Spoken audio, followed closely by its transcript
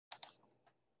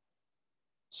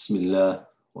بسم الله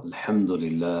والحمد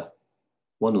لله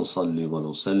ونصلي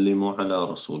ونسلم على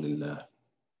رسول الله.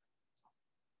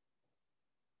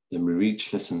 Then we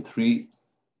reach lesson 3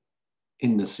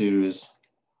 in the series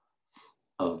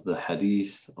of the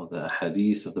hadith of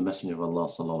the Messenger of Allah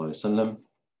sallallahu alaihi wasallam.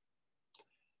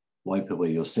 Wipe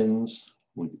away your sins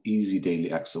with easy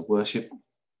daily acts of worship.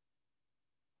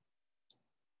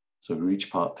 So we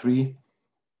reach part 3,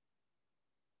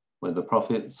 where the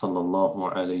Prophet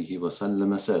sallallahu alaihi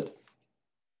wasallam said,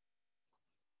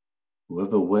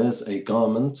 whoever wears a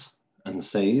garment and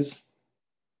says,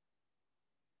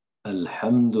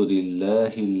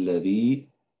 Alhamdulillahi alladhi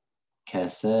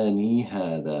kasani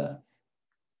hada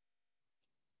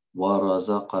wa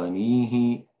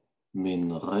razaqanihi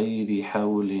min ghayri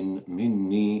hawlin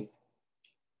minni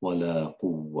wala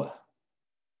quwwah.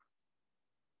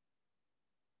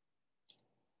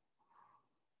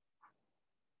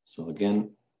 So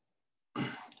again,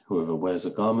 whoever wears a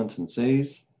garment and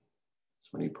says, so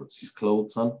when he puts his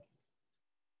clothes on,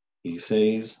 he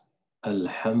says,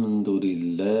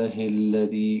 Alhamdulillahi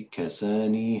alladhi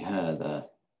kasani hada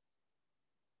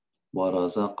wa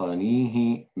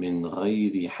razaqanihi min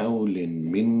ghayri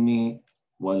hawlin minni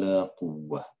wala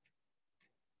quwwah.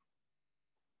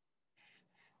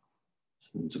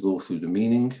 So to go through the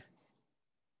meaning,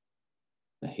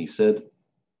 he said,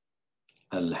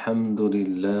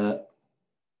 Alhamdulillah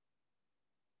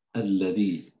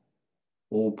alladhi,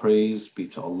 all praise be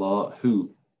to Allah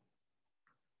who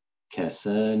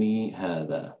kasani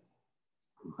hada,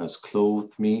 who has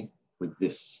clothed me with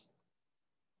this,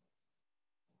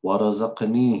 wa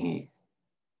razaqanihi,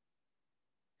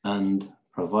 and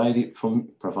provided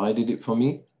it for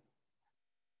me,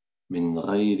 min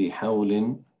ghayri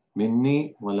hawlin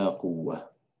minni wala quwwah,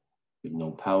 with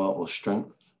no power or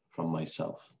strength from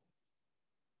myself.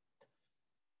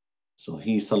 So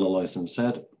he sallallahu alaihi wasallam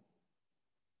said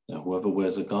that whoever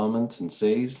wears a garment and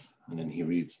says, and then he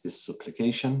reads this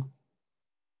supplication,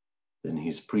 then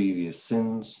his previous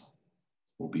sins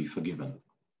will be forgiven.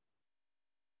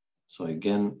 So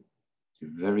again, a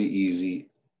very easy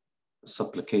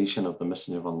supplication of the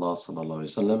Messenger of Allah sallallahu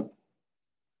alaihi wasallam,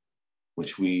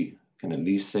 which we can at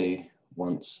least say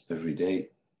once every day.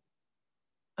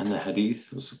 And the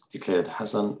hadith was declared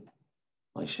Hasan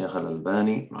by Shaykh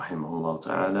al-Albani rahimahullah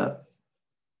ta'ala.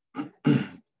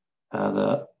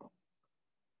 هذا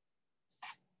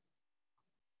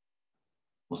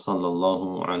وصلى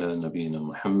الله على نبينا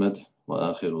محمد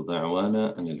وآخر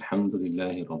دعوانا أن الحمد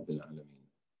لله رب العالمين.